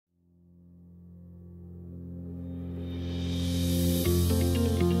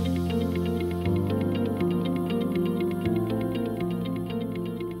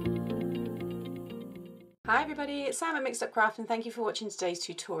everybody, it's Sam at Mixed Up Craft and thank you for watching today's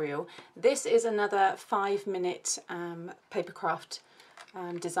tutorial. This is another 5-minute papercraft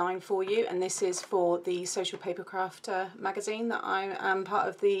design for you, and this is for the Social Papercrafter magazine that I am part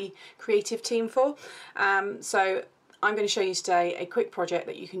of the creative team for. So I'm going to show you today a quick project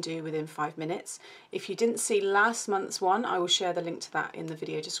that you can do within 5 minutes. If you didn't see last month's one, I will share the link to that in the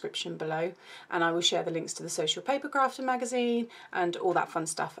video description below, and I will share the links to the Social Papercrafter magazine and all that fun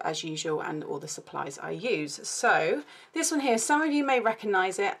stuff as usual, and all the supplies I use. So this one here, some of you may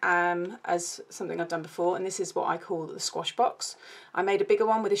recognise it as something I've done before, and this is what I call the squash box. I made a bigger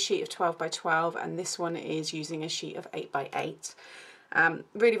one with a sheet of 12 by 12, and this one is using a sheet of 8 by 8.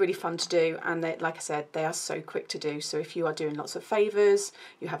 Really fun to do, and they, like I said, they are so quick to do. So if you are doing lots of favours,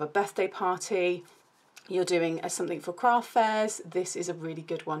 you have a birthday party, you're doing something for craft fairs, this is a really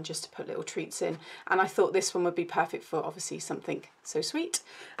good one just to put little treats in, and I thought this one would be perfect for obviously something so sweet.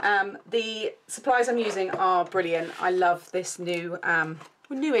 The supplies I'm using are brilliant. I love this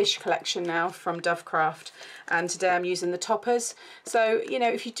newish collection now from Dovecraft, and today I'm using the toppers. So you know,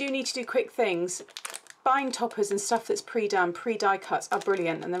 if you do need to do quick things, buying toppers and stuff that's pre-done, pre-die cuts are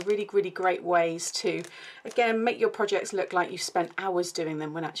brilliant, and they're really great ways to, again, make your projects look like you've spent hours doing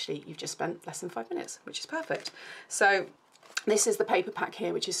them when actually you've just spent less than 5 minutes, which is perfect. So this is the paper pack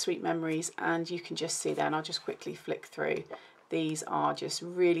here, which is Sweet Memories, and you can just see there, and I'll just quickly flick through. These are just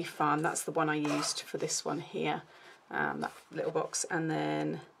really fun. That's the one I used for this one here, that little box, and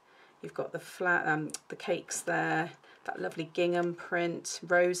then you've got the flat, the cakes there, that lovely gingham print,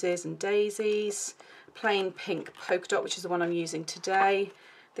 roses and daisies, plain pink polka dot, which is the one I'm using today,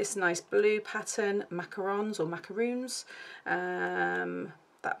 this nice blue pattern, macarons or macaroons,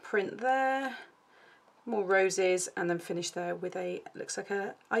 that print there, more roses, and then finish there with a, looks like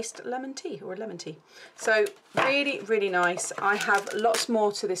a iced lemon tea or a lemon tea. So really nice. I have lots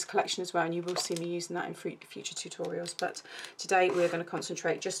more to this collection as well, and you will see me using that in future tutorials, but today we're going to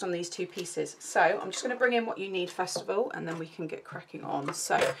concentrate just on these two pieces. So I'm just going to bring in what you need first of all, and then we can get cracking on.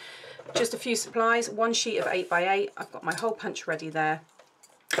 So just a few supplies, one sheet of 8 by 8, I've got my hole punch ready there,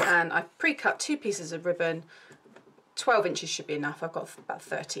 and I've pre-cut 2 pieces of ribbon. 12 inches should be enough, I've got about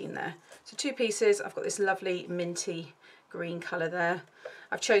 13 there. So 2 pieces, I've got this lovely minty green colour there.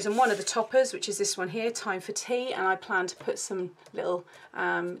 I've chosen one of the toppers, which is this one here, Time for Tea, and I plan to put some little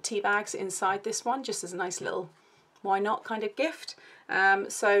tea bags inside this one, just as a nice little why not kind of gift.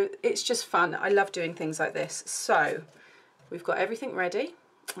 So it's just fun, I love doing things like this. So we've got everything ready.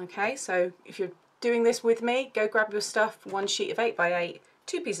 Okay, so if you're doing this with me, go grab your stuff, one sheet of 8 by 8,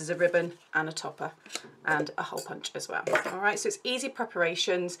 2 pieces of ribbon and a topper and a hole punch as well. All right, so it's easy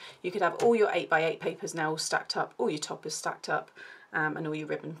preparations. You could have all your 8 by 8 papers now all stacked up, all your toppers stacked up, and all your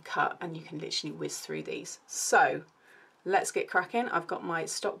ribbon cut, and you can literally whiz through these. So let's get cracking. I've got my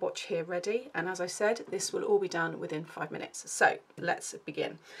stopwatch here ready, and as I said, this will all be done within 5 minutes. So let's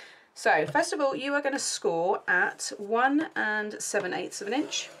begin. So first of all, you are going to score at 1 7/8 of an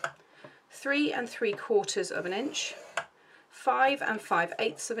inch, 3 3/4 of an inch, 5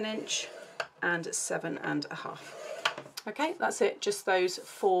 5/8 of an inch, and 7 1/2. Okay, that's it, just those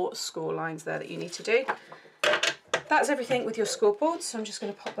 4 score lines there that you need to do. That's everything with your scoreboard, so I'm just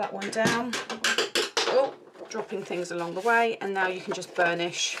going to pop that one down. Oh, dropping things along the way, and now you can just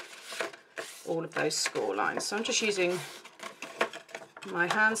burnish all of those score lines. So I'm just using my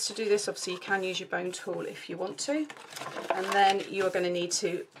hands to do this. Obviously you can use your bone tool if you want to, and then you are going to need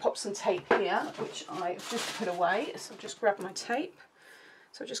to pop some tape here, which I've just put away. So I'll just grab my tape.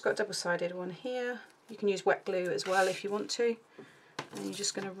 So I've just got a double-sided one here. You can use wet glue as well if you want to, and you're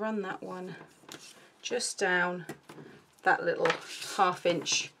just going to run that one just down that little 1/2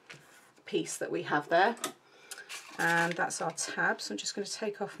 inch piece that we have there, and that's our tab. So I'm just going to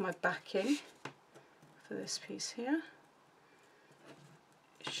take off my backing for this piece here.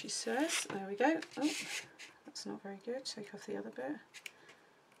 She says, there we go. Oh, that's not very good. Take off the other bit.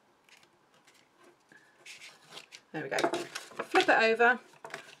 There we go. Flip it over,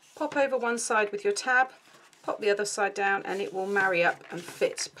 pop over one side with your tab, pop the other side down, and it will marry up and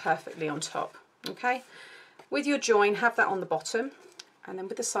fit perfectly on top. Okay, with your join, have that on the bottom, and then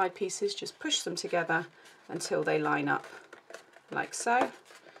with the side pieces, just push them together until they line up like so.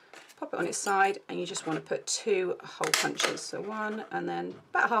 Pop it on its side, and you just want to put 2 hole punches, so 1 and then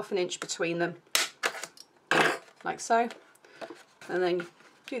about 1/2 inch between them, like so, and then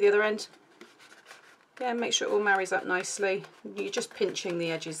do the other end. Yeah, make sure it all marries up nicely. You're just pinching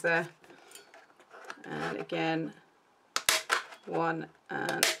the edges there, and again 1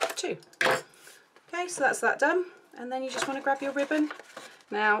 and 2. Okay, so that's that done, and then you just want to grab your ribbon.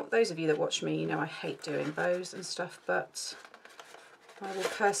 Now, those of you that watch me, you know I hate doing bows and stuff, but I will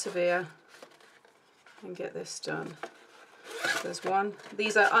persevere and get this done. There's one.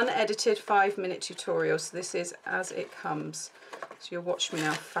 These are unedited 5-minute tutorials, so this is as it comes. So you'll watch me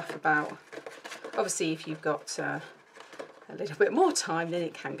now faff about. Obviously if you've got a little bit more time, then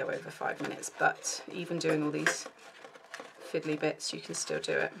it can go over 5 minutes, but even doing all these fiddly bits, you can still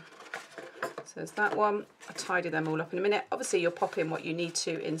do it. So there's that one. I'll tidy them all up in a minute. Obviously you'll pop in what you need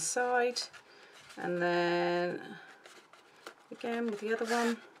to inside, and then again with the other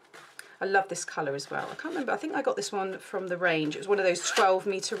one. I love this colour as well. I can't remember, I think I got this one from the range. It was one of those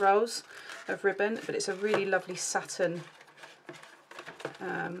 12-metre rolls of ribbon, but it's a really lovely satin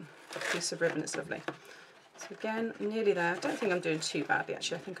piece of ribbon. It's lovely. So again, nearly there. I don't think I'm doing too badly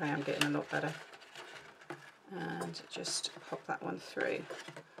actually. I think I am getting a lot better. And just pop that one through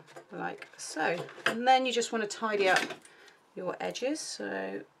like so. And then you just want to tidy up your edges,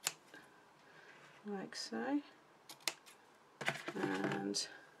 so like so. And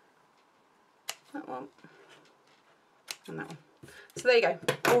that one and that one. So there you go.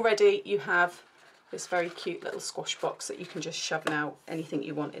 Already you have this very cute little squash box that you can just shove now anything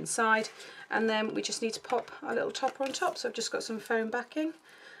you want inside. And then we just need to pop our little topper on top. So I've just got some foam backing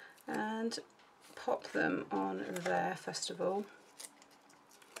and pop them on there first of all,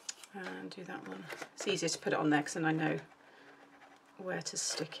 and do that one. It's easier to put it on there because then I know where to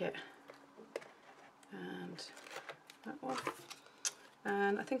stick it. And that one.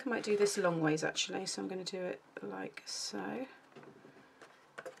 And I think I might do this long ways actually, so I'm going to do it like so.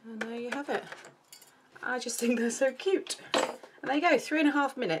 And there you have it. I just think they're so cute. And there you go,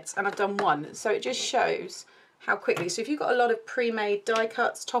 3.5 minutes, and I've done one. So it just shows how quickly. So if you've got a lot of pre-made die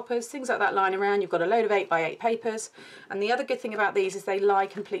cuts, toppers, things like that lying around, you've got a load of 8x8 papers. And the other good thing about these is they lie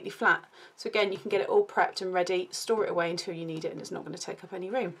completely flat. So again, you can get it all prepped and ready, store it away until you need it, and it's not going to take up any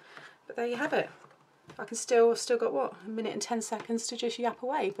room. But there you have it. I can still got what, 1 minute and 10 seconds to just yap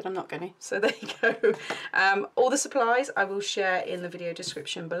away, but I'm not going to. So there you go. All the supplies I will share in the video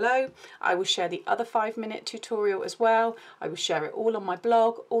description below. I will share the other 5-minute tutorial as well. I will share it all on my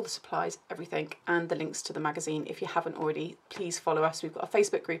blog, all the supplies, everything, and the links to the magazine. If you haven't already, please follow us. We've got a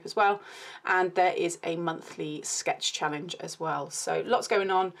Facebook group as well, and there is a monthly sketch challenge as well. So lots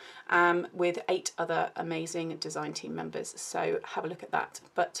going on with 8 other amazing design team members. So have a look at that.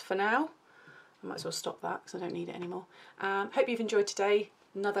 But for now, I might as well stop that because I don't need it anymore. Hope you've enjoyed today.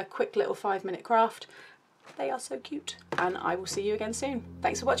 Another quick little 5-minute craft. They are so cute, and I will see you again soon.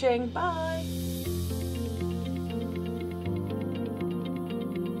 Thanks for watching. Bye.